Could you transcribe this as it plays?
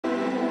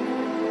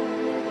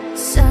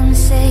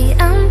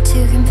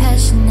too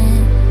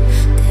compassionate,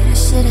 that I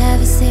should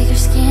have a thicker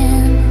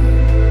skin.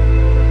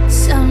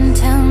 Some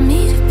tell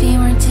me to be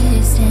more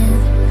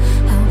distant.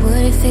 How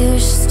would it feel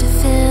just to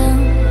feel?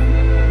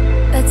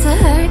 But to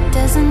hurt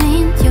doesn't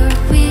mean you're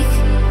weak.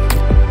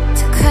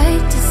 To cry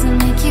doesn't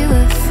make you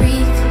a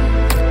freak.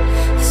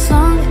 As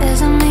long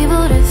as I'm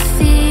able to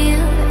feel,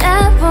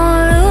 I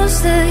won't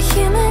lose the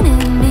human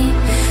in me.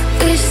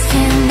 We just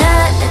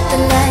cannot let the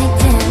light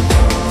dim.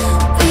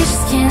 We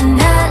just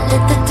cannot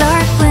let the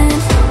dark win.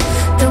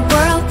 The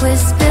world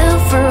was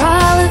built for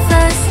all of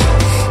us.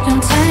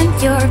 Don't turn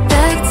your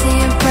back to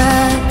your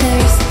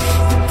brothers.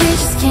 We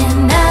just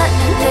cannot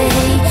let the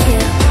hate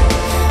kill.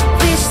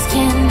 We just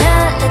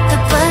cannot let the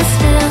blood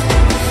spill.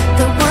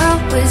 The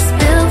world was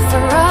built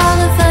for all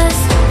of us.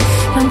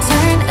 Don't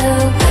turn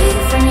away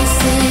from your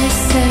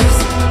sisters.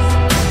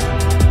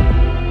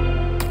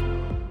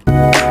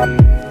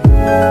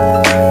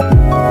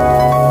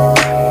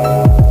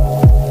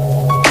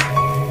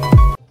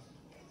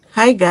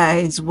 Hi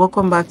guys,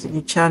 welcome back to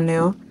the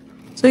channel.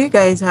 So you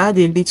guys had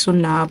a little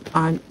nap,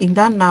 and in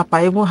that nap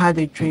I even had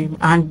a dream,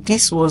 and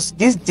this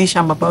dish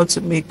I'm about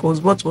to make was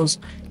what was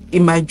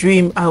in my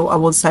dream. I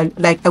was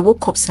like, I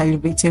woke up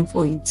salivating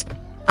for it.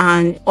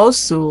 And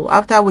also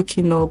after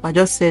waking up, I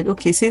just said,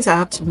 okay, since I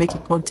have to make a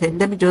content,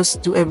 let me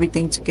just do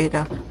everything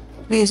together.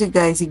 Please, you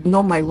guys,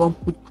 ignore my one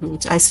put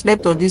clothes. I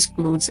slept on these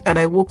clothes and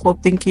I woke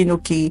up thinking,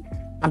 okay,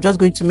 I'm just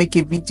going to make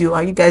a video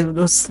and you guys will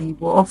not see.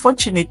 But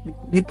unfortunately,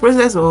 the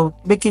process of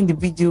making the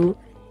video,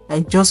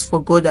 I just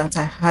forgot that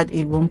I had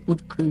a one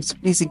put clothes.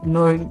 Please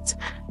ignore it.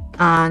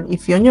 And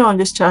if you're new on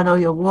this channel,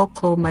 you're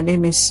welcome. My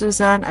name is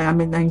Susan. I am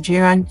a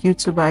Nigerian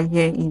YouTuber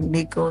here in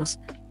Lagos.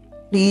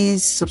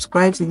 Please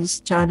subscribe to this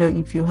channel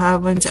if you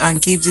haven't,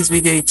 and give this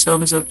video a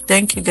thumbs up.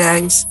 Thank you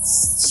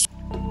guys.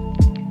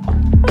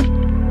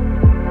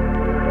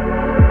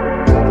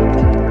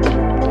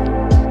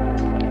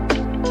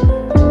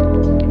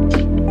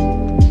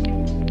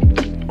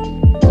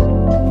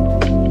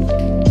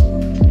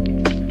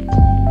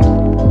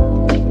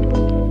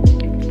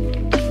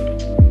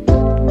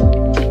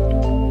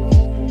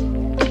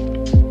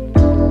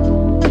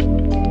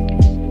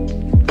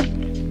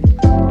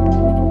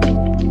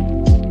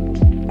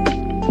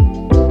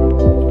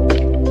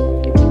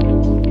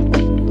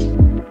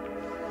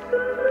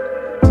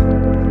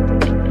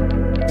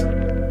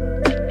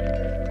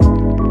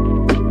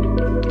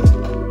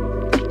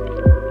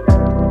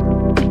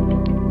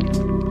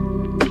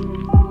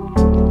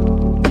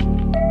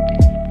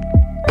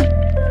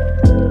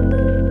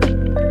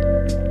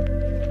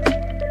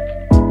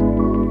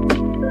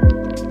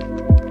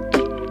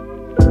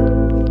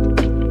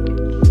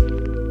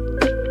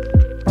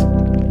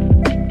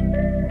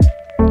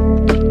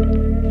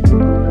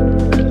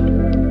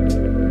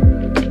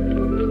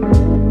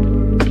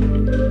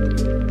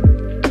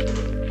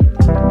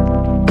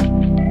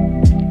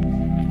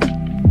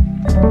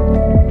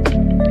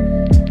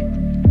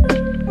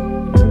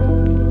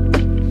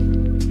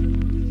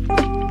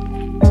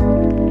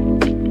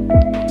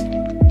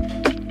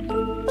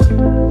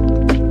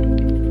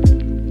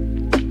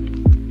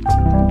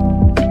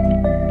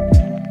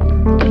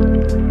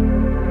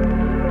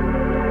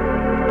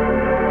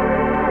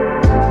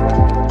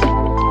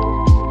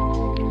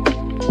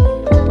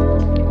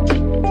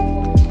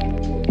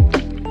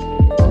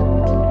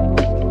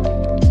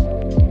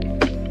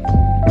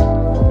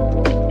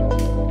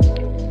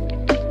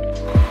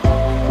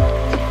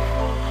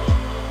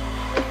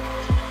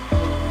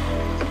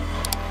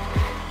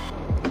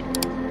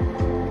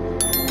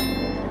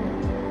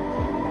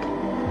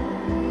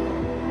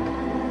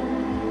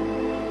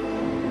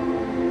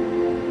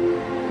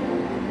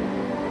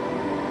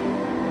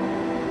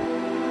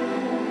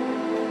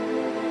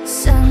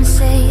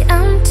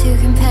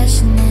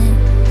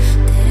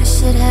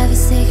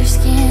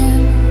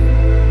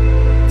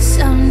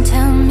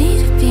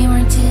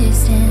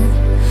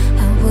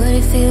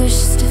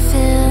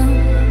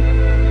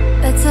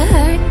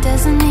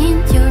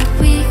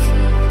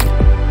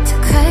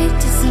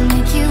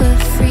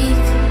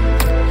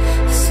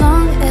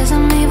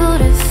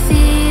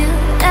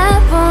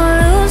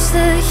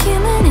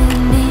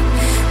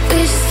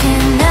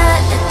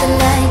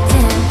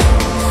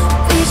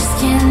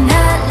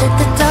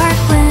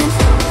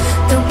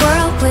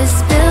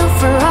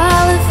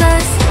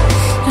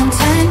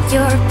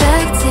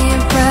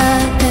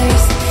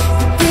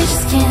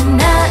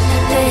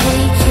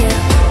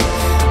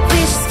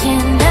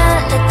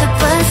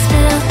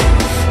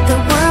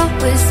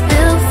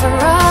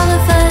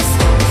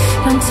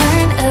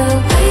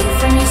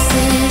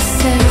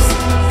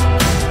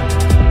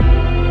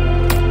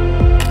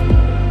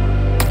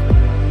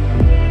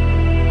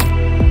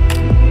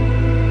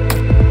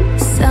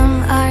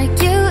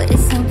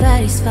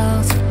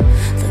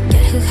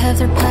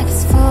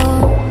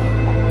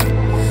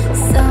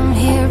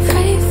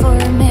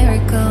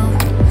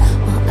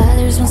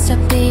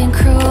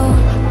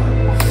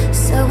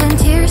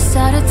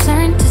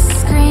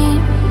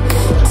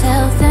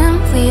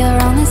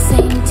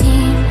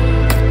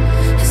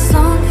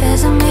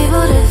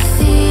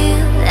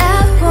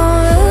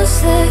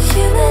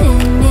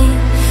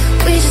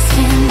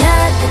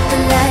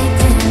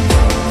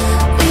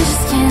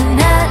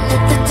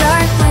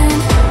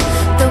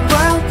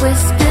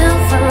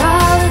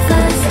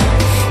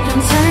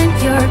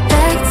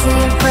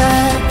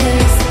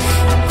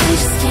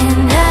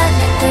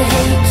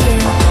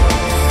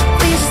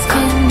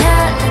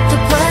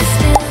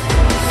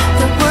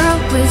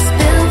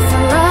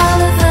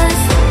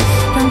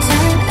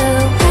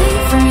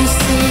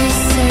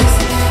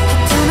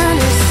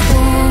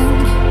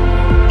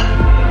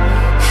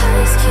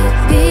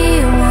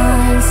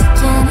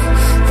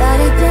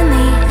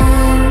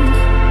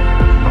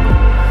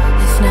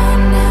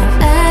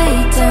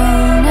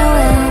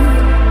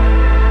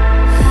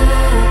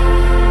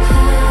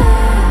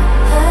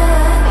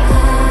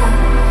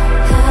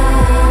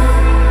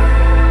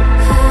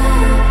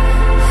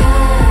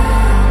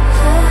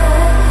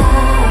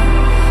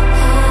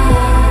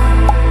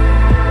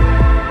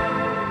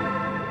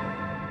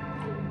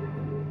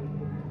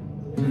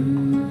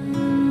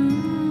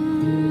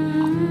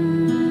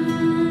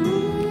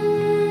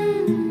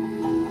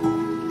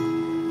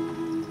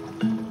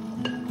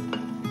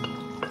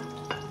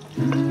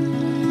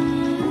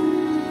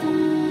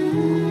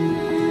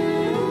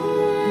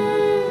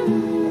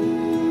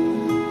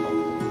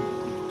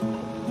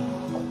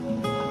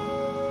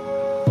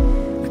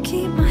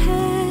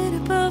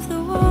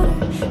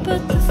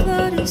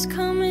 is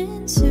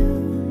coming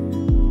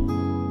soon.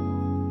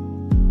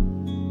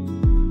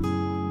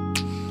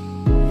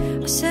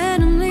 I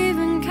said I'm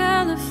leaving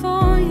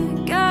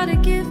California, gotta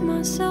give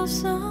myself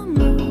some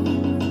room.